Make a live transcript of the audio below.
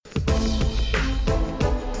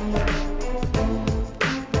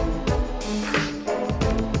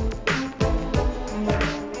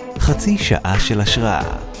חצי שעה של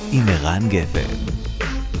השראה עם ערן גפן.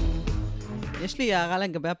 יש לי הערה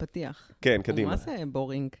לגבי הפתיח. כן, קדימה. מה זה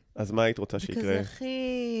בורינג? אז מה היית רוצה זה שיקרה? כזה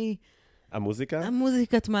הכי... המוזיקה?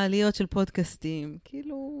 המוזיקת מעליות של פודקאסטים.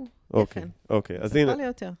 כאילו... אוקיי, אוקיי. אז הנה... ספר לי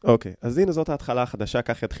יותר. אוקיי, אז הנה זאת ההתחלה החדשה,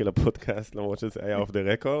 כך יתחיל הפודקאסט, למרות שזה היה אוף דה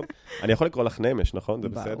רקורד. אני יכול לקרוא לך נמש, נכון? זה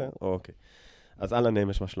בסדר? אוקיי. אז אהלן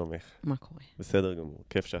נמש, מה שלומך? מה קורה? בסדר גמור,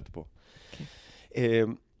 כיף שאת פה. כיף.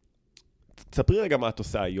 תספרי רגע מה את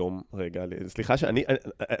עושה היום, רגע, סליחה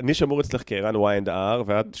שאני שמור אצלך כערן Y&R,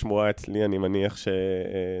 ואת שמורה אצלי, אני מניח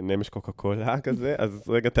שנמש קוקה קולה כזה, אז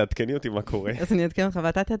רגע תעדכני אותי מה קורה. אז אני אעדכן אותך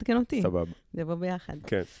ואתה תעדכן אותי. סבבה. זה בוא ביחד.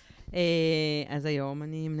 כן. אז היום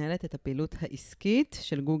אני מנהלת את הפעילות העסקית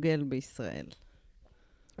של גוגל בישראל.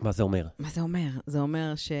 מה זה אומר? מה זה אומר? זה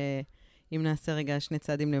אומר שאם נעשה רגע שני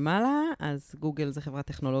צעדים למעלה, אז גוגל זה חברת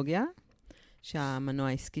טכנולוגיה, שהמנוע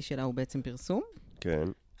העסקי שלה הוא בעצם פרסום. כן.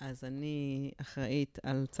 אז אני אחראית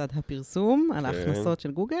על צד הפרסום, על ההכנסות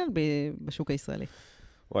של גוגל בשוק הישראלי.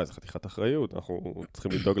 וואי, זו חתיכת אחריות. אנחנו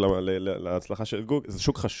צריכים לדאוג להצלחה של גוגל. זה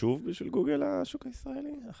שוק חשוב בשביל גוגל, השוק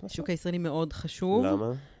הישראלי? השוק הישראלי מאוד חשוב.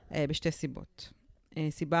 למה? בשתי סיבות.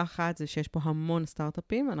 סיבה אחת זה שיש פה המון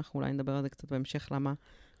סטארט-אפים, אנחנו אולי נדבר על זה קצת בהמשך, למה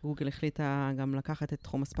גוגל החליטה גם לקחת את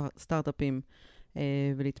תחום הסטארט-אפים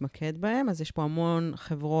ולהתמקד בהם. אז יש פה המון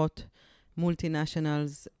חברות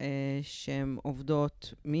מולטי-נשיונלס שהן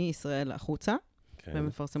עובדות מישראל החוצה, והן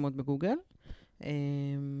מפרסמות בגוגל.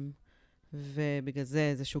 ובגלל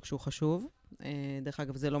זה שוק שהוא חשוב. דרך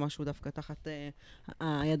אגב, זה לא משהו דווקא תחת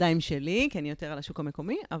הידיים שלי, כי אני יותר על השוק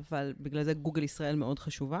המקומי, אבל בגלל זה גוגל ישראל מאוד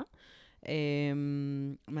חשובה.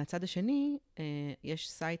 מהצד השני, יש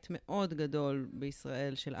סייט מאוד גדול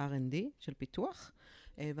בישראל של R&D, של פיתוח,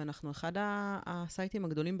 ואנחנו אחד הסייטים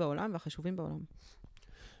הגדולים בעולם והחשובים בעולם.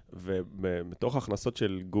 ובתוך ההכנסות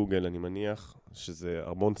של גוגל, אני מניח שזה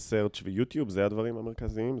המון סרצ' ויוטיוב, זה הדברים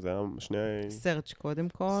המרכזיים? זה שני... סרצ' קודם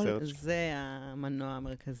כל, search. זה המנוע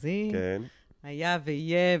המרכזי. כן. היה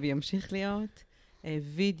ויהיה וימשיך להיות.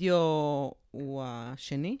 וידאו הוא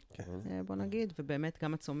השני, כן. בוא נגיד, ובאמת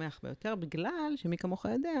גם הצומח ביותר, בגלל שמי כמוך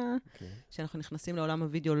יודע, שאנחנו נכנסים לעולם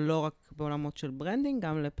הוידאו לא רק בעולמות של ברנדינג,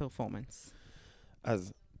 גם לפרפורמנס.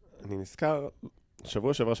 אז אני נזכר...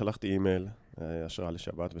 שבוע שעבר שלחתי אימייל, השראה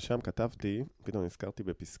לשבת, ושם כתבתי, פתאום נזכרתי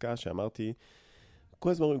בפסקה שאמרתי, כל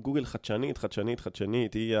הזמן אומרים, גוגל חדשנית, חדשנית,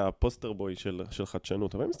 חדשנית, היא הפוסטר בוי של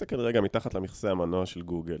חדשנות. אבל אני מסתכל רגע מתחת למכסה המנוע של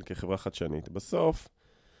גוגל כחברה חדשנית. בסוף,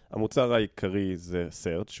 המוצר העיקרי זה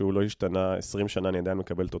search, שהוא לא השתנה 20 שנה, אני עדיין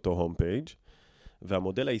מקבל את אותו הום פייג',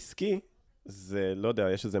 והמודל העסקי, זה, לא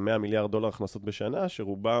יודע, יש איזה 100 מיליארד דולר הכנסות בשנה,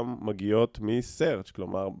 שרובם מגיעות מ-search,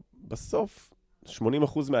 כלומר, בסוף, 80%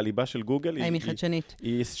 מהליבה של גוגל היא חדשנית.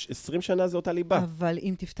 היא 20 שנה זה אותה ליבה. אבל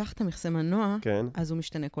אם תפתח את המכסה מנוע, כן. אז הוא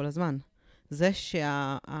משתנה כל הזמן. זה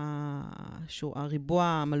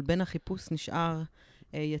שהריבוע, מלבן החיפוש נשאר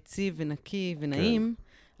יציב ונקי ונעים,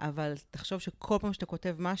 אבל תחשוב שכל פעם שאתה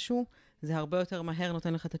כותב משהו, זה הרבה יותר מהר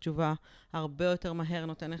נותן לך את התשובה, הרבה יותר מהר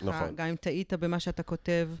נותן לך, נכון. גם אם טעית במה שאתה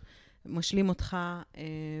כותב, משלים אותך,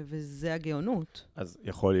 וזה הגאונות. אז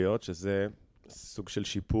יכול להיות שזה סוג של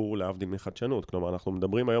שיפור להבדיל מחדשנות. כלומר, אנחנו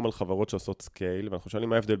מדברים היום על חברות שעושות סקייל, ואנחנו שואלים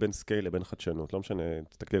מה ההבדל בין סקייל לבין חדשנות. לא משנה,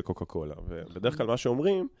 תסתכלי על קוקה קולה. ובדרך כלל מה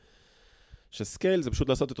שאומרים, שסקייל זה פשוט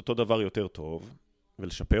לעשות את אותו דבר יותר טוב,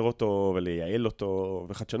 ולשפר אותו ולייעל אותו,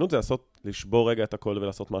 וחדשנות זה לשבור רגע את הכל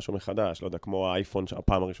ולעשות משהו מחדש. לא יודע, כמו האייפון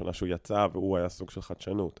הפעם הראשונה שהוא יצא, והוא היה סוג של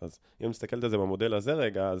חדשנות. אז אם מסתכלת על זה במודל הזה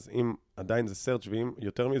רגע, אז אם עדיין זה סרצ' ואם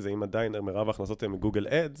יותר מזה, אם עדיין מרב ההכנסות הם מגוגל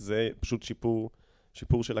אד, זה פשוט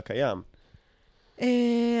שיפור של הקיים.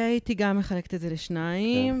 הייתי גם מחלקת את זה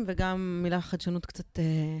לשניים, וגם מילה חדשנות קצת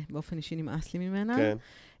באופן אישי נמאס לי ממנה. כן.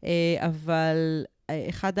 אבל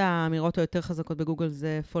אחד האמירות היותר חזקות בגוגל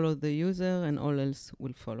זה follow the user and all else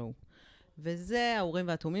will follow. וזה האורים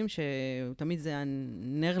והתאומים שתמיד זה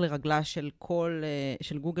הנר לרגלה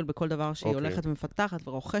של גוגל בכל דבר שהיא הולכת ומפתחת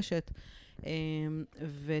ורוכשת.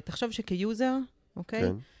 ותחשוב שכיוזר, אוקיי?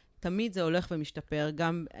 כן. תמיד זה הולך ומשתפר,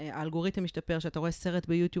 גם האלגוריתם משתפר, שאתה רואה סרט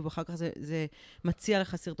ביוטיוב, אחר כך זה מציע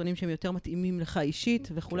לך סרטונים שהם יותר מתאימים לך אישית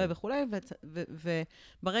וכו' וכו',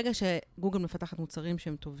 וברגע שגוגל מפתחת מוצרים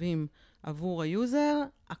שהם טובים עבור היוזר,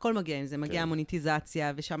 הכל מגיע עם זה, מגיע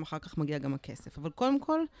המוניטיזציה, ושם אחר כך מגיע גם הכסף. אבל קודם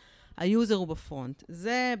כל, היוזר הוא בפרונט.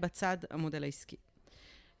 זה בצד המודל העסקי.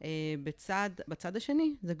 בצד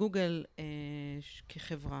השני, זה גוגל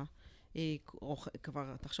כחברה.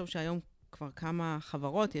 כבר, תחשוב שהיום כבר כמה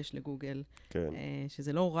חברות יש לגוגל,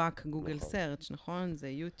 שזה לא רק גוגל סרצ', נכון? זה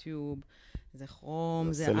יוטיוב, זה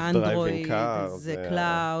כרום, זה אנדרואיד, זה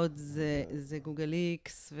קלאוד, זה גוגל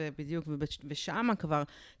איקס, ובדיוק, ושם כבר,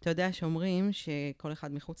 אתה יודע שאומרים שכל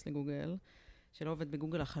אחד מחוץ לגוגל, שלא עובד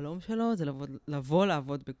בגוגל, החלום שלו זה לבוא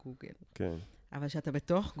לעבוד בגוגל. כן. אבל שאתה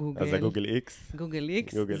בתוך גוגל... אז זה גוגל איקס. גוגל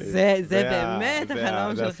איקס, גוגל זה באמת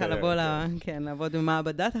החלום זה שלך לבוא לעבוד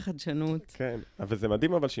במעבדת החדשנות. כן, אבל זה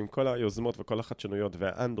מדהים אבל שעם כל היוזמות וכל החדשנויות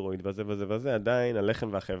והאנדרואיד וזה וזה וזה, עדיין הלחם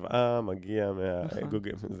והחבאה מגיע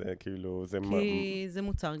מהגוגל. זה כאילו... כי זה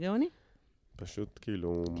מוצר גאוני. פשוט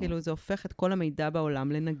כאילו... כאילו זה הופך את כל המידע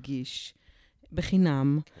בעולם לנגיש,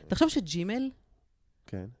 בחינם. תחשוב שג'ימייל,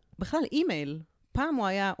 כן. בכלל אימייל, פעם הוא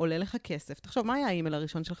היה עולה לך כסף. תחשוב, מה היה האימייל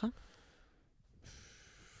הראשון שלך?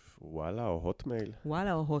 וואלה, או הוטמייל.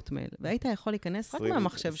 וואלה, או הוטמייל. והיית יכול להיכנס רק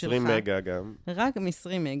מהמחשב שלך. 20 מגה גם. רק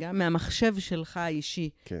מ-20 מגה, מהמחשב שלך האישי.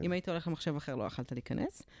 כן. אם היית הולך למחשב אחר, לא יכלת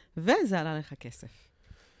להיכנס, וזה עלה לך כסף.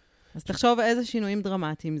 אז תחשוב איזה שינויים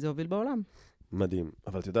דרמטיים זה הוביל בעולם. מדהים.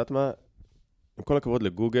 אבל את יודעת מה? עם כל הכבוד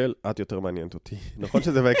לגוגל, את יותר מעניינת אותי. נכון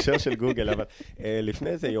שזה בהקשר של גוגל, אבל לפני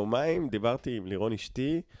איזה יומיים דיברתי עם לירון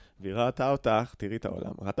אשתי, והיא ראתה אותך, תראי את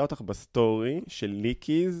העולם, ראתה אותך בסטורי של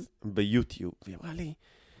ליקיז ביוטיוב, והיא אמרה לי,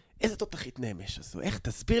 איזה תותחית נמש הזו,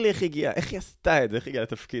 תסביר לי איך היא הגיעה, איך היא עשתה את זה, איך היא הגיעה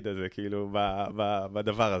לתפקיד הזה, כאילו,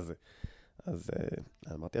 בדבר הזה. אז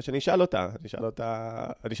אמרתי שאני אשאל אותה,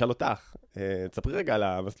 אני אשאל אותך, תספרי רגע על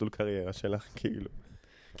המסלול קריירה שלך, כאילו,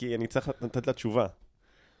 כי אני צריך לתת לה תשובה.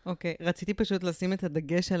 אוקיי, רציתי פשוט לשים את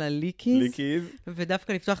הדגש על הליקיז,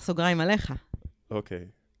 ודווקא לפתוח סוגריים עליך. אוקיי,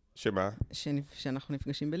 שמה? שאנחנו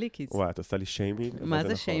נפגשים בליקיז. וואי, את עושה לי שיימינג? מה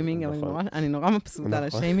זה שיימינג? אני נורא מבסוטה על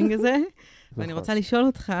השיימינג הזה, ואני רוצה לשאול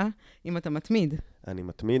אותך אם אתה מתמיד. אני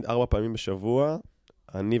מתמיד 4 פעמים בשבוע,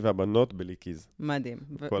 אני והבנות בליקיז. מדהים,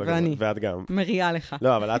 ואני. ואת גם. מריעה לך.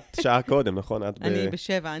 לא, אבל את שעה קודם, נכון? אני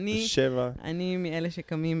ב7. אני מאלה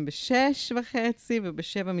שקמים ב6:30,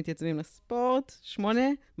 וב7 מתייצבים לספורט, 8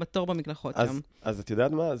 בתור במקלחות גם. אז את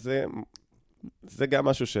יודעת מה? זה גם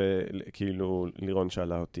משהו שכאילו לירון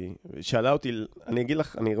שאלה אותי. אני אגיד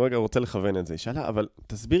לך, אני רגע רוצה לכוון את זה. היא שאלה, אבל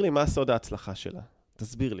תסביר לי מה סוד ההצלחה שלה.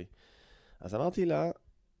 תסביר לי. אז אמרתי לה,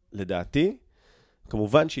 לדעתי,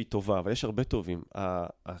 כמובן שהיא טובה, אבל יש הרבה טובים.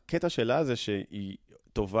 הקטע שלה זה שהיא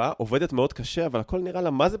טובה, עובדת מאוד קשה, אבל הכל נראה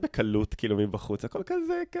לה, מה זה בקלות, כאילו, מבחוץ? הכל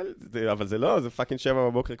כזה, אבל זה לא, זה פאקינג 7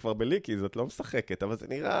 בבוקר כבר בליקי, זאת לא משחקת, אבל זה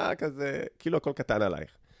נראה כזה, כאילו הכל קטן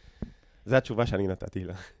עלייך. זו התשובה שאני נתתי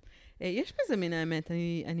לה. יש בזה מן האמת,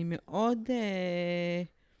 אני מאוד...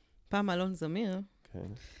 פעם אלון זמיר,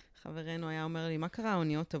 חברנו היה אומר לי, מה קרה,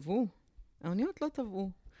 האוניות טבעו? האוניות לא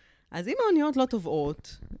טבעו. אז אם האוניות לא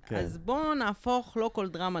טובעות, אז בואו נהפוך לא כל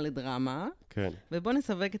דרמה לדרמה, ובואו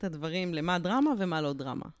נסווג את הדברים למה דרמה ומה לא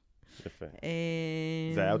דרמה. יפה.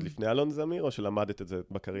 זה היה עוד לפני אלון זמיר, או שלמדת את זה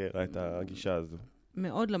בקריירה, את הגישה הזו?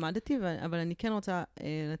 מאוד למדתי, אבל אני כן רוצה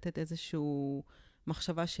לתת איזושהי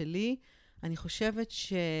מחשבה שלי. אני חושבת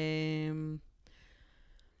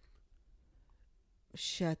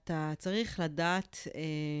שאתה צריך לדעת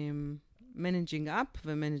managing up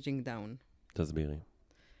ו-managing down. תסבירי.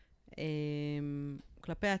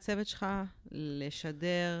 כלפי הצוות שלך,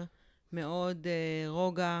 לשדר מאוד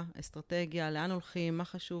רוגע, אסטרטגיה, לאן הולכים, מה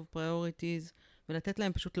חשוב, priorities, ולתת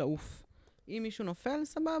להם פשוט לעוף. אם מישהו נופל,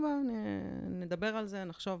 סבבה, נדבר על זה,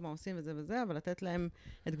 נחשוב מה עושים וזה וזה, אבל לתת להם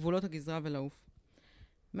את גבולות הגזרה ולעוף.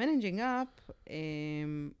 Managing up,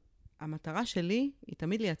 המטרה שלי היא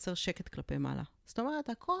תמיד לייצר שקט כלפי מעלה. זאת אומרת,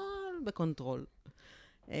 הכל בקונטרול.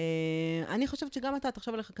 אני חושבת שגם אתה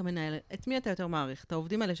תחשוב עליך כמנהל, את מי אתה יותר מעריך? את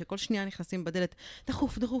העובדים האלה שכל שנייה נכנסים בדלת,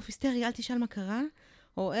 דחוף, היסטרי, אל תשאל מה קרה,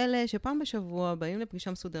 או אלה שפעם בשבוע באים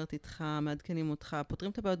לפגישה מסודרת איתך, מעדכנים אותך,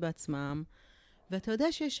 פותרים את הבעיות בעצמם, ואתה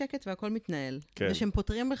יודע שיש שקט והכל מתנהל. כן. ושהם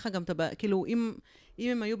פותרים לך גם את הבעיה, כאילו, אם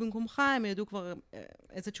הם היו במקומך, הם ידעו כבר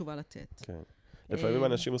איזה תשובה לתת. כן. לפעמים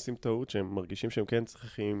אנשים עושים טעות שהם מרגישים שהם כן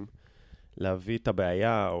צריכים להביא את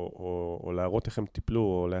הבעיה, או להראות איך הם טיפלו,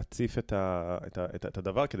 או להציף את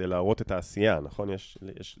הדבר כדי להראות את העשייה, נכון?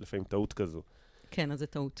 יש לפעמים טעות כזו. כן, אז זה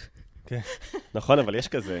טעות. כן, נכון, אבל יש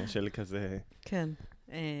כזה, של כזה... כן,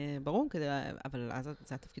 ברור, אבל אז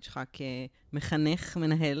זה התפקיד שלך כמחנך,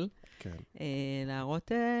 מנהל,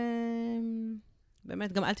 להראות,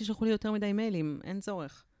 באמת, גם אל תשלחו לי יותר מדי מיילים, אין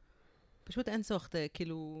צורך. פשוט אין צורך,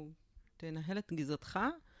 כאילו, תנהל את גזרתך,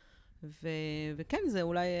 וכן, זה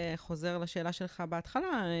אולי חוזר לשאלה שלך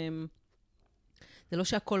בהתחלה. זה לא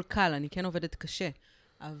שהכל קל, אני כן עובדת קשה,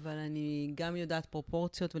 אבל אני גם יודעת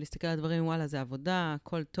פרופורציות ולהסתכל על הדברים, וואלה, זה עבודה,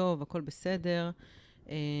 הכל טוב, הכל בסדר,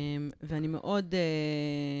 ואני מאוד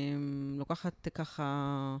לוקחת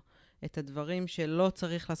ככה את הדברים שלא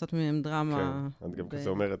צריך לעשות מהם דרמה. כן, את גם כזה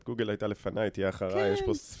אומרת, גוגל הייתה לפניי, תהיה אחריי, יש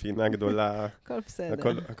פה ספינה גדולה. הכל בסדר.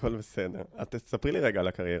 הכל בסדר. אז תספרי לי רגע על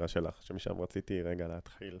הקריירה שלך, שמשם רציתי רגע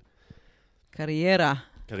להתחיל. קריירה.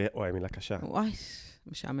 וואי, מילה קשה. וואי,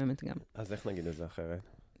 משעממת גם. אז איך נגיד את זה אחרת?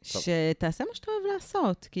 שתעשה מה שאתה אוהב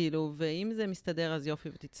לעשות, כאילו, ואם זה מסתדר, אז יופי,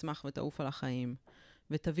 ותצמח ותעוף על החיים,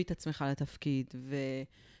 ותביא את עצמך לתפקיד.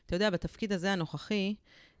 ואתה יודע, בתפקיד הזה הנוכחי,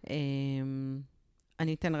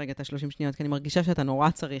 אני אתן רגע את ה-30 שניות, כי אני מרגישה שאתה נורא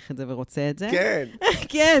צריך את זה ורוצה את זה. כן.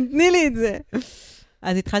 כן, תני לי את זה.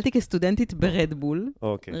 אז התחלתי כסטודנטית ברדבול.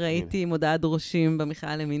 אוקיי. ראיתי מודעת דרושים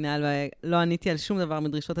במכללה למינהל, ולא עניתי על שום דבר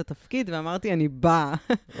מדרישות התפקיד, ואמרתי, אני באה.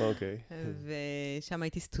 אוקיי. ושם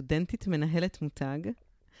הייתי סטודנטית מנהלת מותג.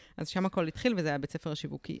 אז שם הכל התחיל, וזה היה בית ספר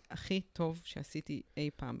השיווקי הכי טוב שעשיתי אי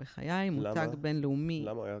פעם בחיי. מותג בינלאומי.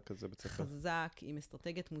 למה היה כזה בית ספר? חזק, עם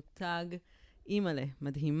אסטרטגיית מותג, אימאלה,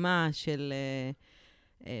 מדהימה של,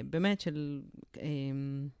 באמת של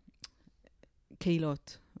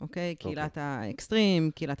קהילות, אוקיי? קהילת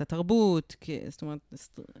האקסטרים, קהילת התרבות, זאת אומרת,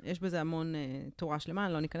 יש בזה המון תורה שלמה,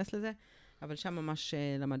 אני לא ניכנס לזה, אבל שם ממש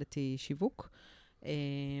למדתי שיווק.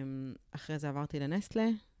 אחרי זה עברתי לנסטלה,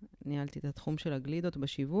 ניהלתי את התחום של הגלידות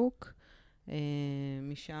בשיווק,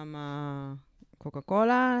 משם קוקה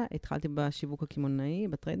קולה, התחלתי בשיווק הכימונאי,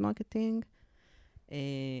 בטרייד מרקטינג,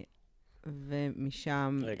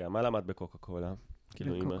 ומשם... רגע, מה למד בקוקה קולה?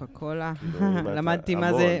 בקוקה קולה, למדתי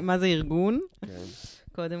מה זה ארגון,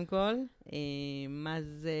 קודם כל. מה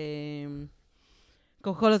זה...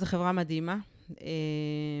 קוקה קולה זו חברה מדהימה,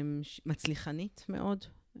 מצליחנית מאוד,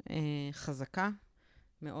 חזקה,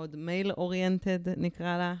 מאוד מייל אוריינטד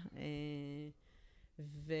נקרא לה,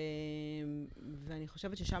 ואני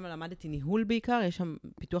חושבת ששם למדתי ניהול בעיקר, יש שם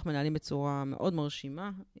פיתוח מנהלים בצורה מאוד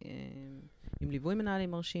מרשימה, עם ליווי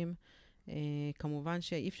מנהלים מרשים. כמובן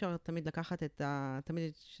שאי אפשר תמיד לקחת את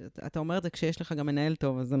תמיד, אתה אומר את זה כשיש לך גם מנהל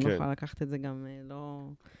טוב, אז אני לא יכולה לקחת את זה גם לא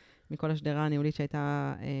מכל השדרה הניהולית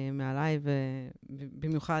שהייתה מעליי,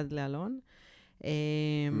 ובמיוחד לאלון.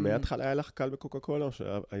 מההתחלה היה לך קל בקוקה קולה, או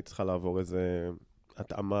שהיית צריכה לעבור איזה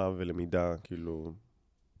התאמה ולמידה, כאילו,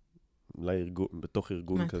 בתוך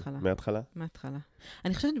ארגון כזה? מההתחלה? מההתחלה.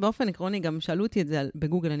 אני חושבת באופן עקרוני, גם שאלו אותי את זה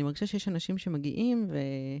בגוגל, אני מרגישה שיש אנשים שמגיעים,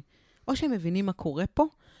 או שהם מבינים מה קורה פה,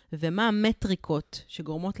 ומה המטריקות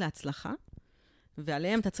שגורמות להצלחה,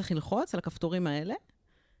 ועליהם אתה צריך ללחוץ, על הכפתורים האלה,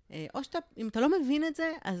 או שאתה, אם אתה לא מבין את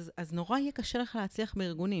זה, אז נורא יהיה קשה לך להצליח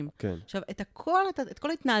בארגונים. כן. עכשיו, את כל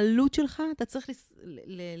ההתנהלות שלך, אתה צריך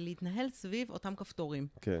להתנהל סביב אותם כפתורים.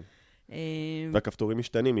 כן. והכפתורים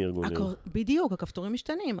משתנים מארגונים. בדיוק, הכפתורים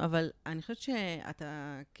משתנים, אבל אני חושבת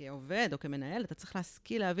שאתה כעובד או כמנהל, אתה צריך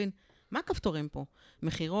להשכיל להבין מה הכפתורים פה.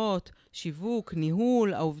 מחירות, שיווק,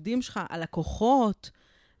 ניהול, העובדים שלך, הלקוחות,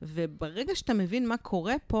 וברגע שאתה מבין מה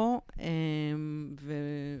קורה פה,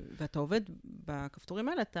 ואתה עובד בכפתורים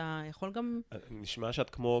האלה, אתה יכול גם... נשמע שאת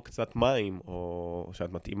כמו קצת מים, או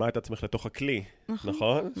שאת מתאימה את עצמך לתוך הכלי,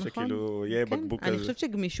 נכון? שכאילו יהיה בקבוק כזה. אני חושבת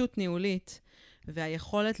שגמישות ניהולית,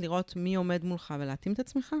 והיכולת לראות מי עומד מולך ולהתאים את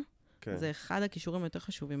עצמך, זה אחד הכישורים היותר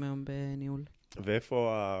חשובים היום בניהול.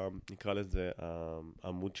 ואיפה, נקרא לזה,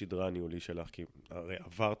 העמוד שדרה הניהולי שלך? כי הרי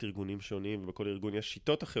עברת ארגונים שונים, ובכל ארגון יש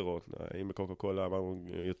שיטות אחרות. אם בקוקה קולה אמרנו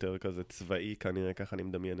יותר כזה צבאי, כנראה, ככה אני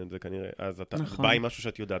מדמיין את זה, כנראה, אז אתה בא עם משהו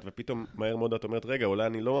שאת יודעת, ופתאום מהר מאוד את אומרת, רגע, אולי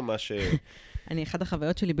אני לא ממש... אחד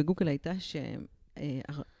החוויות שלי בגוגל הייתה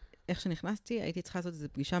איך שנכנסתי, הייתי צריכה לעשות איזו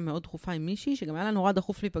פגישה מאוד דחופה עם מישהי, שגם היה לה נורא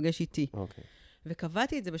דחוף להיפגש איתי.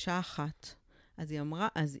 וקבעתי את זה בשעה 1. אז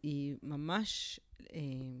היא ממש...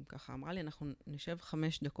 ככה אמרה לי, אנחנו נשב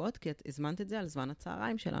 5 דקות, כי את הזמנת את זה על זמן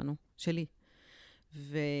הצהריים שלי.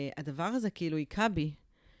 והדבר הזה כאילו עיקה בי,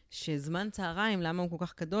 שזמן צהריים, למה הוא כל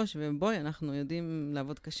כך קדוש, ובואי, אנחנו יודעים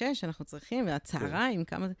לעבוד קשה, שאנחנו צריכים, והצהריים,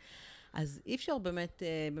 כמה זה... אז אי אפשר באמת,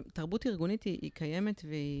 תרבות ארגונית היא קיימת,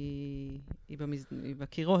 והיא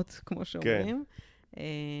בקירות, כמו שאומרים,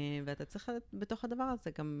 ואתה צריך בתוך הדבר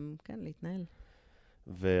הזה גם, כן, להתנהל.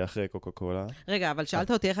 ואחרי קוקה קולה. רגע, אבל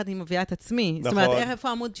שאלת אותי איך אני מביאה את עצמי. נכון. זאת אומרת, איפה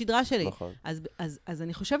העמוד שדרה שלי. נכון. אז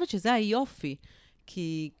אני חושבת שזה היופי,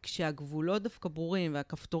 כי כשהגבולות דווקא ברורים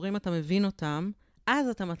והכפתורים אתה מבין אותם, אז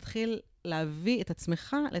אתה מתחיל להביא את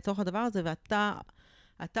עצמך לתוך הדבר הזה,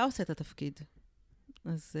 ואתה עושה את התפקיד.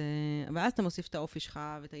 ואז אתה מוסיף את האופי שלך,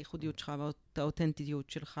 ואת הייחודיות שלך, ואת האותנטיות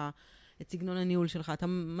שלך, את סגנון הניהול שלך. אתה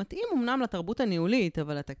מתאים אמנם לתרבות הניהולית,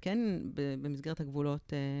 אבל אתה כן במסגרת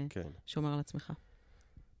הגבולות שומר על עצמך.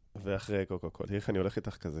 ואחרי קוקה קולה, איך אני הולך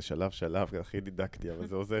איתך כזה שלב, הכי דידקטי, אבל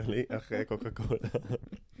זה עוזר לי, אחרי קוקה קולה.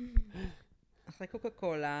 אחרי קוקה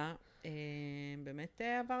קולה, באמת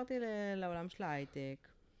עברתי לעולם של ההייטק.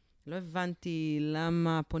 לא הבנתי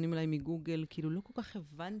למה פונים אליי מגוגל, כאילו לא כל כך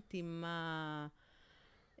הבנתי מה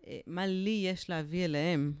לי יש להביא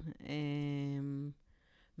אליהם.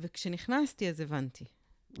 וכשנכנסתי אז הבנתי.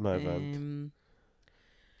 מה הבנת?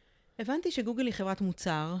 הבנתי שגוגל היא חברת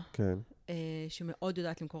מוצר, כן. שמאוד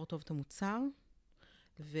יודעת למכור טוב את המוצר,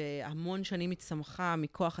 והמון שנים הצמחה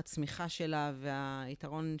מכוח הצמיחה שלה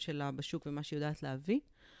והיתרון שלה בשוק ומה שהיא יודעת להביא.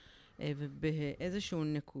 ובאיזשהו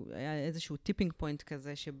היה איזשהו טיפינג פוינט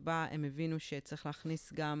כזה, שבה הם הבינו שצריך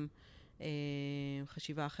להכניס גם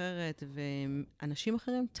חשיבה אחרת, ואנשים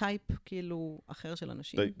אחרים, טייפ כאילו אחר של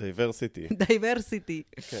אנשים. דייברסיטי. דייברסיטי.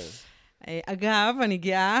 כן. אגב, אני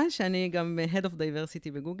גאה שאני גם Head of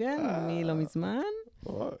Diversity בגוגל, לא מזמן.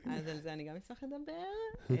 אז על זה אני גם אצטרך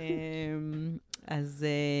לדבר. אז...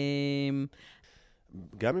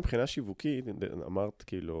 גם מבחינה שיווקית, אמרת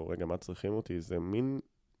כאילו, רגע, מה צריכים אותי? זה מין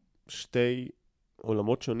שתי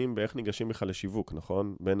עולמות שונים באיך ניגשים בכלל לשיווק,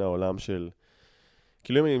 נכון? בין העולם של...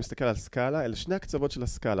 כאילו אם אני מסתכל על סקאלה, אלה שני הקצוות של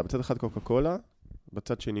הסקאלה. בצד אחד קוקה קולה,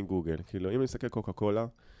 בצד שני גוגל. כאילו אם אני מסתכל קוקה קולה,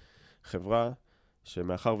 חברה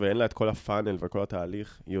שמאחר ואין לה את כל הפאנל וכל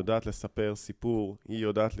התהליך, היא יודעת לספר סיפור, היא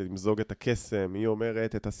יודעת למזוג את הקסם, היא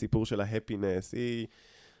אומרת את הסיפור של ההפינס, היא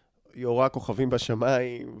יורה כוכבים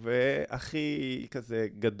בשמיים, והכי כזה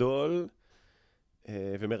גדול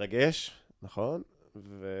ומרגש, נכון?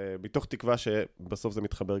 ובתוך תקווה שבסוף זה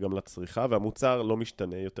מתחבר גם לצריכה, והמוצר לא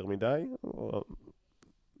משתנה יותר מדי.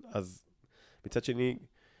 אז מצד שני,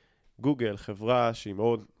 גוגל, חברה שהיא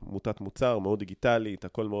מאוד מוטת מוצר, מאוד דיגיטלית,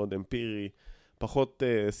 הכל מאוד אמפירי, פחות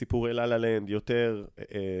סיפורי ללה-לנד, יותר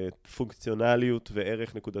פונקציונליות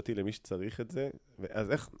וערך נקודתי למי שצריך את זה.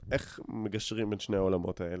 אז איך מגשרים בין שני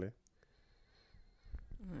העולמות האלה?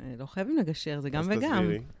 לא חייבים לגשר, זה גם וגם. אז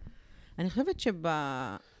תסבירי. אני חושבת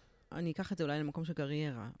אני אקח את זה אולי למקום של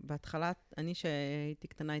קריירה. בהתחלה, אני שהייתי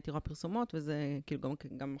קטנה, הייתי רואה פרסומות, וזה כאילו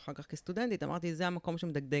גם אחר כך כסטודנטית, אמרתי, זה המקום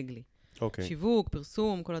שמדגדג לי. אוקיי. שיווק,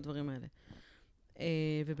 פרסום, כל הדברים האלה.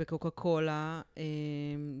 ובקוקה קולה,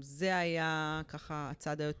 זה היה ככה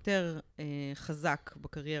הצד היותר חזק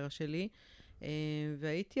בקריירה שלי,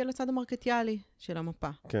 והייתי על הצד המרקטיאלי של המפה.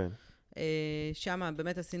 כן. שם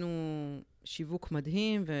באמת עשינו שיווק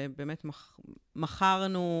מדהים, ובאמת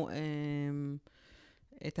מכרנו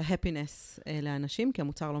את ההפינס לאנשים, כי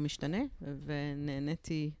המוצר לא משתנה,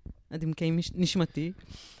 ונהניתי עד עמקי נשמתי.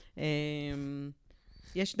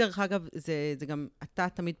 יש דרך אגב, זה גם, אתה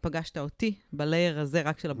תמיד פגשת אותי בלייר הזה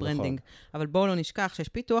רק של הברנדינג. נכון. אבל בואו לא נשכח שיש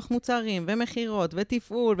פיתוח מוצרים ומחירות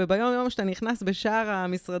ותפעול, וביום יום שאתה נכנס בשאר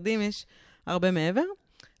המשרדים יש הרבה מעבר.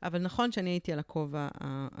 אבל נכון שאני הייתי על הכובע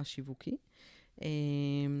השיווקי.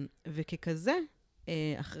 וככזה,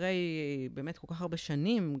 אחרי באמת כל כך הרבה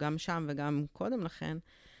שנים, גם שם וגם קודם לכן,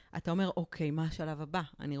 אתה אומר, אוקיי, מה השלב הבא?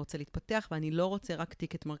 אני רוצה להתפתח ואני לא רוצה רק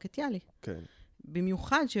טיקט מרקטיאלי. כן.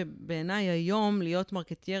 במיוחד שבעיניי היום להיות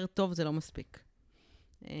מרקטייר טוב זה לא מספיק.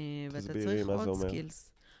 ואתה צריך עוד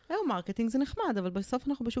סקילס. היום מרקטינג זה נחמד, אבל בסוף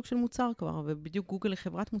אנחנו בשוק של מוצר כבר, ובדיוק גוגל היא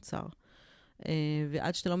חברת מוצר.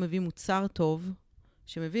 ועד שאתה לא מביא מוצר טוב,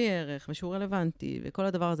 שמביא ערך ושהוא רלוונטי, וכל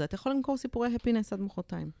הדבר הזה, אתה יכול למכור סיפורי הפינס עד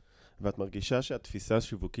מחרתיים. ואת מרגישה שהתפיסה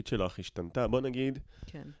השיווקית שלך השתנתה? בוא נגיד,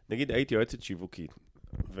 כן. נגיד הייתי יועצת שיווקית,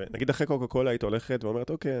 ונגיד אחרי קוקה קולה היית הולכת ואומרת,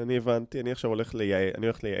 אוקיי, אני הבנתי, אני עכשיו הולך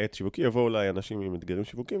לייעץ שיווקי, יבואו אליי אנשים עם אתגרים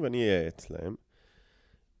שיווקים, ואני אייעץ להם.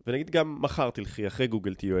 ונגיד גם מחר תלכי, אחרי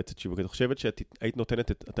גוגל תהיי יועצת שיווקית. את חושבת שהיית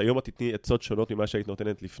נותנת, היום את תתני עצות שונות ממה שהיית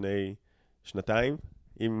נותנת לפני שנתיים?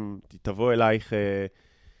 אם תבוא אלייך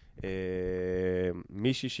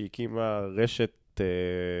מישהי שהקימה רשת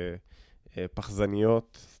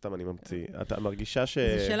פחזניות, סתם אני ממציא. אתה מרגישה ש...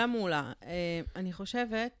 זו שאלה מעולה. אני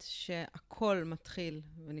חושבת שהכל מתחיל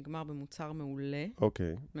ונגמר במוצר מעולה.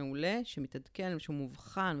 אוקיי. מעולה, שמתעדכן, שהוא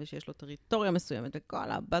מובחן, ושיש לו טריטוריה מסוימת, וכל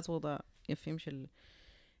הבאזוורד היפים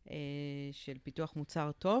של פיתוח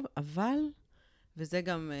מוצר טוב, אבל, וזה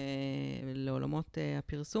גם לעולמות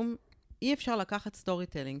הפרסום, אי אפשר לקחת סטורי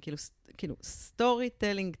טלינג, כאילו סטורי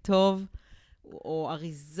טלינג טוב, או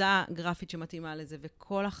אריזה גרפית שמתאימה לזה,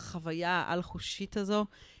 וכל החוויה העל-חושית הזו,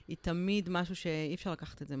 היא תמיד משהו שאי אפשר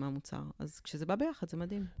לקחת את זה מהמוצר. אז כשזה בא ביחד, זה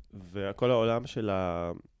מדהים. וכל העולם של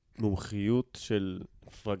המומחיות של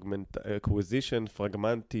acquisition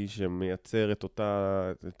פרגמנטי, שמייצר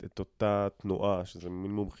את אותה תנועה, שזה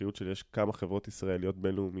מין מומחיות של יש כמה חברות ישראליות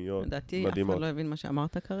בינלאומיות מדהימות. לדעתי, אף אחד לא הבין מה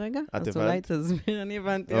שאמרת כרגע, אז הבנת? אולי תסביר, אני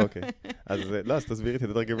הבנתי. אוקיי. אז תסבירי,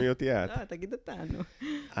 תתרגמי אותי את. לא, תגיד אותנו.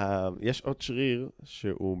 יש עוד שריר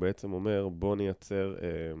שהוא בעצם אומר, בוא נייצר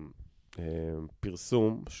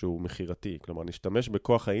פרסום שהוא מחירתי. כלומר, נשתמש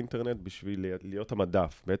בכוח האינטרנט בשביל להיות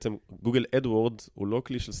המדף. בעצם גוגל אדוורדס הוא לא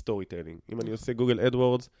כלי של סטורי טיילינג. אם אני עושה גוגל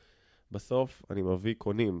אדוורדס, בסוף אני מביא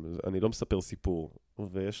קונים, אני לא מספר סיפור.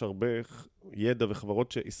 ויש הרבה ידע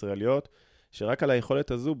וחברות ישראליות שרק על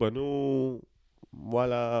היכולת הזו בנו,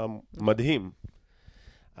 וואלה, מדהים.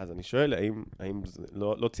 אז אני שואל, האם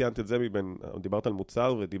לא ציינת את זה דיברת על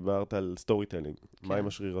מוצר ודיברת על סטורי טיילינג. מה עם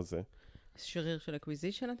השריר הזה? שריר של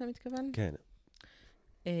acquisition, אתה מתכוון? כן.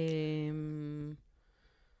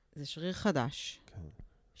 זה שריר חדש, כן.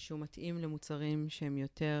 שהוא מתאים למוצרים שהם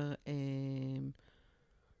יותר,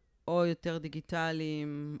 או יותר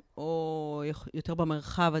דיגיטליים, או יותר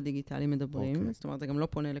במרחב הדיגיטלי מדברים. אוקיי. זאת אומרת, זה גם לא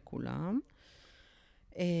פונה לכולם.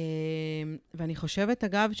 ואני חושבת,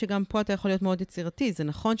 אגב, שגם פה אתה יכול להיות מאוד יצירתי. זה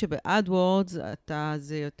נכון שב-AdWords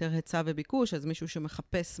זה יותר היצע וביקוש, אז מישהו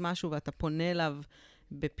שמחפש משהו ואתה פונה אליו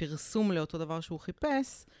בפרסום לאותו דבר שהוא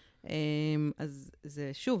חיפש, אז זה,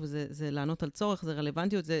 שוב, זה לענות על צורך, זה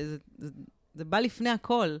רלוונטיות, זה בא לפני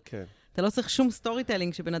הכל. כן. אתה לא צריך שום סטורי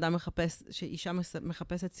טיילינג שבן אדם מחפש, שאישה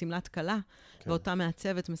מחפשת סמלת קלה, כן. ואותה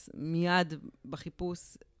מעצבת מיד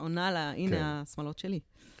בחיפוש עונה לה, הנה כן. השמלות שלי.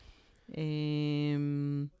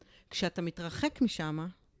 כשאתה מתרחק משם,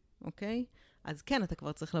 אוקיי? אז כן, אתה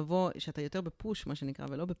כבר צריך לבוא, שאתה יותר בפוש, מה שנקרא,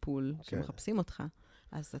 ולא בפול, שמחפשים אותך.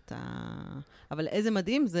 אז אתה... אבל איזה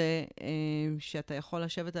מדהים זה שאתה יכול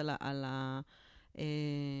לשבת על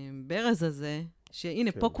הברז הזה,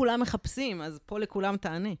 שהנה, פה כולם מחפשים, אז פה לכולם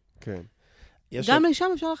תענה. כן. גם לשם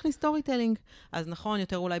אפשר להכניס סטורי טיילינג. אז נכון,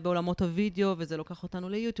 יותר אולי בעולמות הוידאו, וזה לוקח אותנו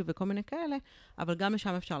ליוטיוב וכל מיני כאלה, אבל גם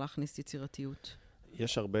לשם אפשר להכניס יצירתיות.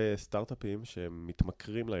 יש הרבה סטארט-אפים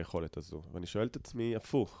שמתמכרים ליכולת הזו, ואני שואל את עצמי,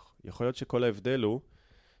 הפוך, יכול להיות שכל ההבדל הוא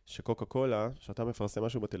שקוקה קולה, שאתה מפרסם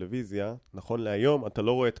משהו בטלוויזיה, נכון להיום, אתה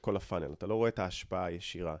לא רואה את כל הפאנל, אתה לא רואה את ההשפעה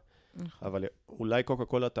הישירה. אבל אולי קוקה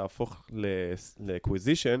קולה תהפוך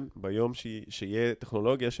לאקוויזישן ביום שיהיה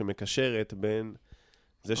טכנולוגיה שמקשרת בין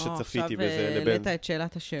זה שצפיתי בזה לבין... עכשיו העלית את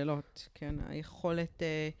שאלת השאלות, כן, היכולת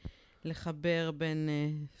לחבר בין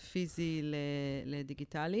פיזי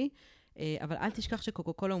לדיגיטלי, אבל אל תשכח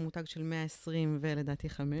שקוקה קולה הוא מותג של 120 ולדעתי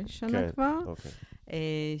 5 שנה כבר,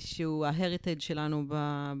 שהוא ההריטייג' שלנו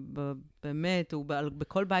באמת, הוא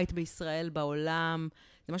בכל בית בישראל, בעולם,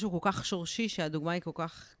 זה משהו כל כך שורשי שהדוגמה היא כל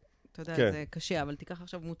כך, אתה יודע, זה קשה, אבל תיקח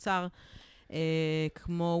עכשיו מוצר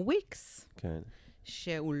כמו וויקס,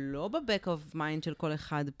 שהוא לא ב-back of mind של כל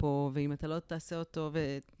אחד פה, ואם אתה לא תעשה אותו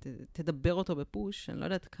ותדבר אותו בפוש, אני לא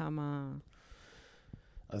יודעת כמה...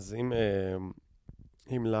 אז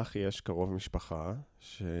אם לך יש קרוב משפחה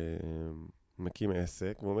שמקים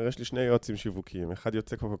עסק, והוא אומר, יש לי 2 יועצים שיווקיים, אחד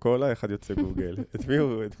יוצא קוקה קולה, אחד יוצא גוגל.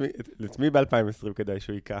 את מי ב-2020 כדאי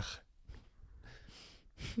שהוא ייקח?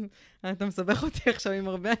 אתה מסבך אותי עכשיו עם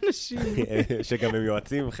הרבה אנשים. שגם הם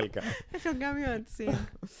יועצים חלקם. הם גם יועצים.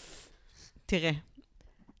 תראה,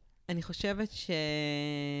 אני חושבת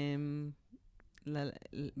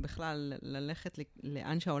בכלל ללכת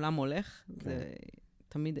לאן שהעולם הולך, זה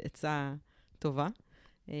תמיד עצה טובה.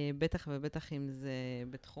 בטח ובטח אם זה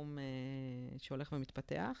בתחום שהולך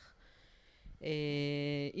ומתפתח.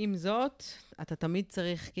 עם זאת, אתה תמיד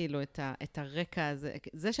צריך כאילו את הרקע הזה.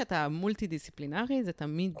 זה שאתה מולטי-דיסציפלינרי, זה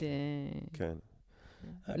תמיד... כן.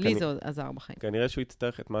 לי זה עזר בחיים. כנראה שהוא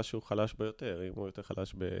יצטרך את משהו חלש ביותר, אם הוא יותר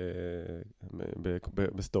חלש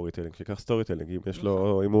בסטורי טיילינג, שיקח סטורי טיילינג,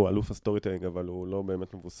 אם הוא אלוף הסטורי טיילינג, אבל הוא לא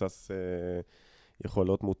באמת מבוסס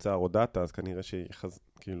יכולות מוצר או דאטה, אז כנראה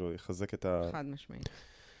שיחזק את ה... חד משמעית.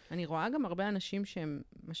 אני רואה גם הרבה אנשים שהם,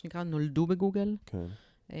 מה שנקרא, נולדו בגוגל. כן.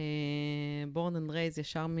 בורן אנד רייז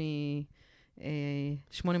ישר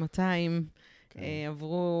מ-8200,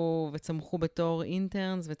 עברו וצמחו בתור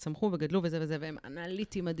אינטרנס, וצמחו וגדלו וזה וזה, והם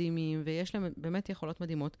אנליטים מדהימים, ויש להם באמת יכולות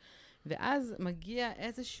מדהימות. ואז מגיע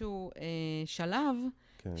איזשהו שלב,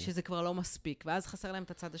 שזה כבר לא מספיק, ואז חסר להם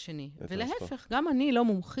את הצד השני. ולהפך, גם אני לא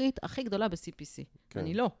מומחית הכי גדולה ב-CPC.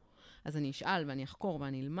 אני לא. אז אני אשאל ואני אחקור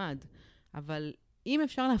ואני אלמד. אבל אם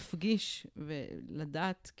אפשר להפגיש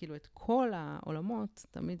ולדעת כאילו את כל העולמות,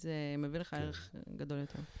 תמיד זה מביא לך ערך גדול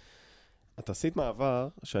יותר. את עשית מעבר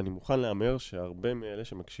שאני מוכן לאמר שהרבה מאלה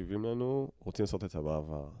שמקשיבים לנו רוצים לעשות את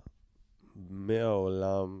המעבר.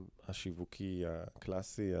 מהעולם השיווקי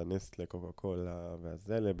הקלאסי, הנסטלה, קוקה קולה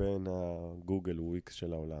והזה, לבין הגוגל וויקס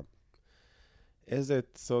של העולם. איזה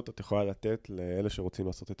עצות את יכולה לתת לאלה שרוצים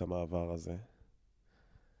לעשות את המעבר הזה?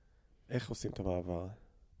 איך עושים את המעבר?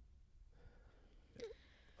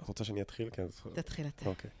 את רוצה שאני אתחיל? תתחיל אתה.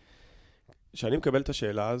 אוקיי. כשאני מקבל את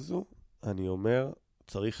השאלה הזו, אני אומר,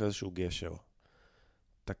 צריך איזשהו גשר.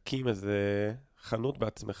 תקים איזה חנות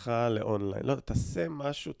בעצמך לאונליין. לא, תעשה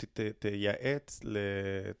משהו, תייעץ,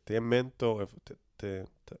 תהיה מנטור.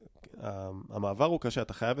 המעבר הוא קשה,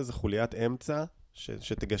 אתה חייב איזה חוליית אמצע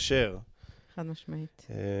שתגשר. חד משמעית.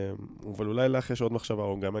 אבל אולי לך יש עוד מחשבה,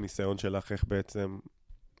 או גם הניסיון שלך, איך בעצם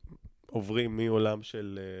עוברים מעולם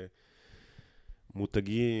של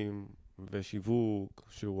מותגים ושיווק,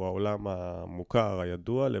 שהוא העולם המוכר,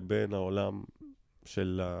 הידוע, לבין העולם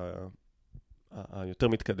של היותר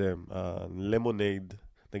מתקדם, הלמונייד.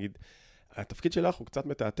 נגיד, התפקיד שלך הוא קצת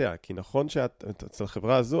מתעתע, כי נכון שאת אצל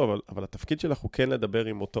החברה הזו, אבל התפקיד שלך הוא כן לדבר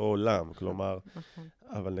עם אותו עולם, כלומר,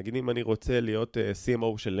 אבל נגיד אם אני רוצה להיות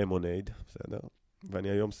CMO של למונייד, בסדר? ואני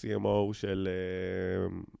היום CMO של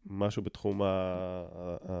משהו בתחום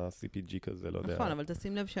ה-CPG כזה, לא יודע. נכון, אבל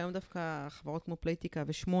תשים לב שהיום דווקא חברות כמו פלייטיקה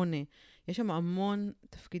ו8, יש שם המון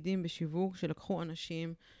תפקידים בשיווק שלקחו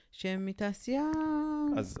אנשים שהם מתעשייה...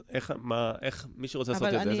 אז איך מי שרוצה לעשות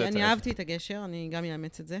את זה, אבל זה אני אהבתי את הגשר, אני גם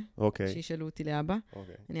אאמץ את זה. אוקיי. שישאלו אותי לאבא.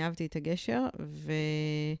 אוקיי. אני אהבתי את הגשר,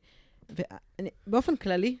 ובאופן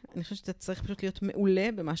כללי, אני חושבת שאתה צריך פשוט להיות מעולה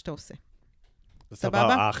במה שאתה עושה.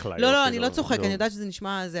 סבבה? אחלה. לא, אני לא צוחק, אני יודעת שזה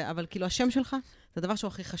נשמע זה, אבל כאילו השם שלך, זה הדבר שהוא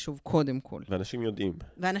הכי חשוב, קודם כל. ואנשים יודעים.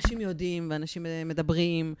 ואנשים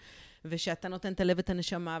ואנשים ושאתה נותן את הלב ואת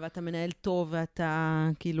הנשמה, ואתה מנהל טוב, ואתה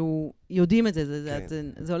כאילו, יודעים את זה,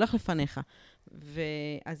 זה הולך לפניך.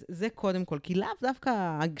 אז זה קודם כל, כי לאו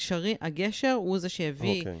דווקא הגשר הוא זה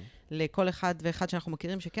שהביא לכל אחד ואחד שאנחנו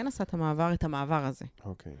מכירים, שכן עשה את המעבר הזה.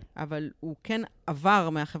 אוקיי. אבל הוא כן עבר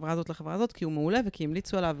מהחברה הזאת לחברה הזאת, כי הוא מעולה וכי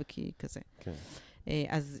המליצו עליו וכי כזה. כן.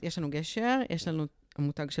 אז יש לנו גשר, יש לנו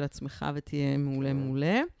המותג של עצמך ותהיה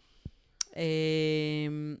מעולה. אני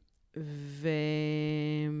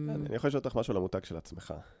יכול לשאול אותך משהו על המותג של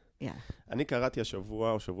עצמך. יאללה. אני קראתי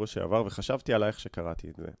השבוע או שבוע שעבר, וחשבתי עלייך שקראתי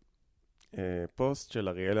את זה. פוסט של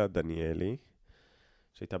אריאלה דניאלי,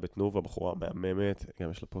 שהייתה בתנובה, בחורה מהממת,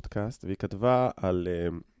 גם יש לה פודקאסט, והיא כתבה על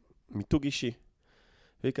מיתוג אישי.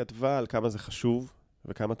 והיא כתבה על כמה זה חשוב,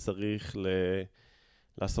 וכמה צריך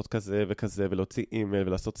לעשות כזה וכזה, ולהוציא אימייל,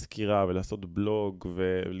 ולעשות סקירה, ולעשות בלוג,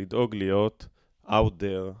 ולדאוג להיות out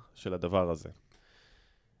there של הדבר הזה.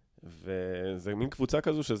 וזה מין קבוצה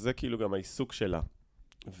כזו שזה כאילו גם העיסוק שלה.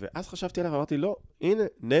 ואז חשבתי עליו ואמרתי, לא, הנה,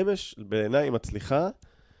 נמש בעיניי מצליחה,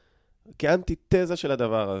 כאנטיתזה של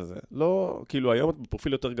הדבר הזה. לא, כאילו היום את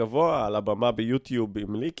בפרופיל יותר גבוה, על הבמה ביוטיוב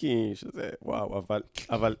עם ליקי, שזה וואו,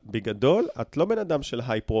 אבל בגדול, את לא בן אדם של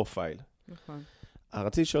היי פרופייל. נכון.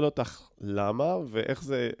 רציתי לשאול אותך למה, ואיך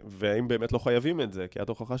זה, והאם באמת לא חייבים את זה, כי את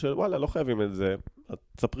הוכחה של, וואלה, לא חייבים את זה, את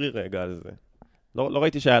תספרי רגע על זה. לא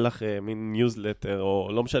ראיתי שהיה לך מין ניוזלטר, או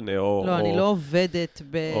לא משנה, או... לא, אני לא עובדת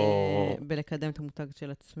בלקדם את המותג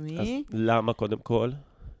של עצמי. אז למה קודם כל?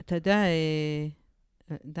 אתה יודע,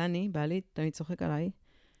 דני, בעלי, תמיד צוחק עליי,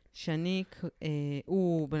 שאני,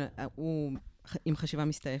 הוא עם חשיבה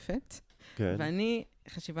מסתעפת, ואני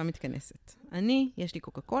חשיבה מתכנסת. יש לי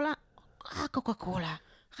קוקה קולה, רק קוקה קולה,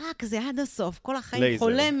 רק זה עד הסוף, כל החיים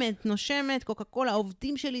חולמת, נושמת, קוקה קולה,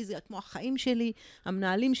 העובדים שלי זה כמו החיים שלי,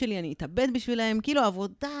 המנהלים שלי, אני אתאבד בשבילהם, כאילו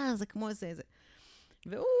העבודה זה כמו זה.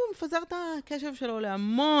 והוא מפזר את הקשב שלו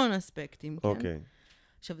להמון אספקטים, כן? אוקיי.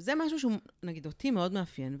 עכשיו, זה משהו שהוא, נגיד, אותי מאוד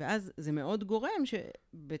מאפיין, ואז זה מאוד גורם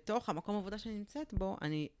שבתוך המקום העבודה שאני נמצאת בו,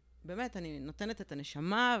 אני נותנת את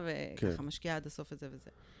הנשמה, וככה משקיעה עד הסוף את זה וזה.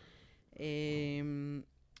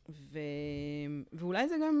 ואולי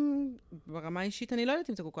זה גם, ברמה האישית, אני לא יודעת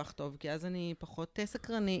אם זה כל כך טוב, כי אז אני פחות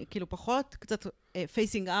סקרני, כאילו פחות קצת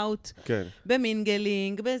פייסינג אאוט,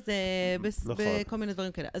 במינגלינג, בכל מיני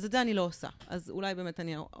דברים כאלה. אז את זה אני לא עושה. אז אולי באמת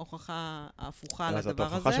אני ההוכחה ההפוכה לדבר הזה. אז את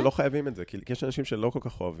ההוכחה שלא חייבים את זה, כי יש אנשים שלא כל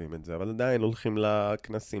כך אוהבים את זה, אבל עדיין הולכים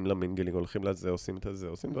לכנסים, למינגלינג, הולכים לזה, עושים את זה,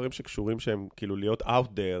 עושים דברים שקשורים שהם כאילו להיות out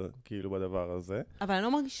there, כאילו בדבר הזה. אבל אני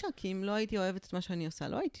לא מרגישה, כי אם לא הייתי אוהבת את מה שאני עושה,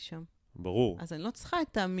 לא הייתי שם. ברור. אז אני לא צריכה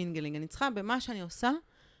את המינגלינג, אני צריכה במה שאני עושה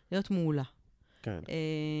להיות מעולה. כן.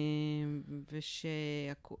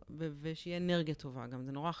 ושיהיה אנרגיה טובה גם,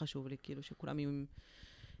 זה נורא חשוב לי, כאילו שכולם יהיו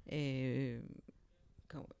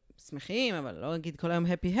שמחים, אבל לא אגיד כל היום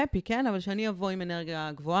הפי, כן? אבל שאני אבוא עם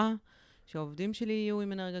אנרגיה גבוהה, שהעובדים שלי יהיו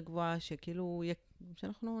עם אנרגיה גבוהה, שכאילו,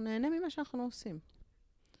 שאנחנו נהנה ממה שאנחנו עושים.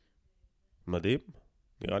 מדהים.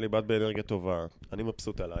 נראה לי בת באנרגיה טובה, אני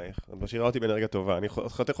מבסוט עלייך, את משאירה אותי באנרגיה טובה, אני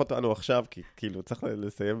חותך אותנו עכשיו, כי כאילו צריך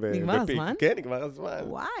לסיים בפיק. נגמר הזמן? כן, נגמר הזמן.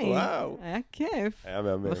 וואו, היה כיף. היה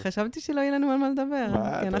מהמם. וחשבתי שלא יהיה לנו על מה לדבר,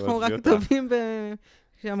 כי אנחנו רק אותה. טובים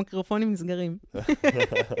כשהמיקרופונים נסגרים.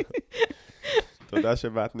 תודה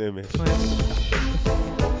שבאת נמש.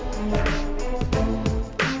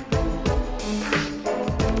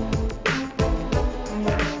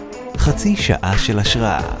 חצי שעה של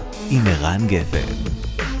השראה עם ערן גפן.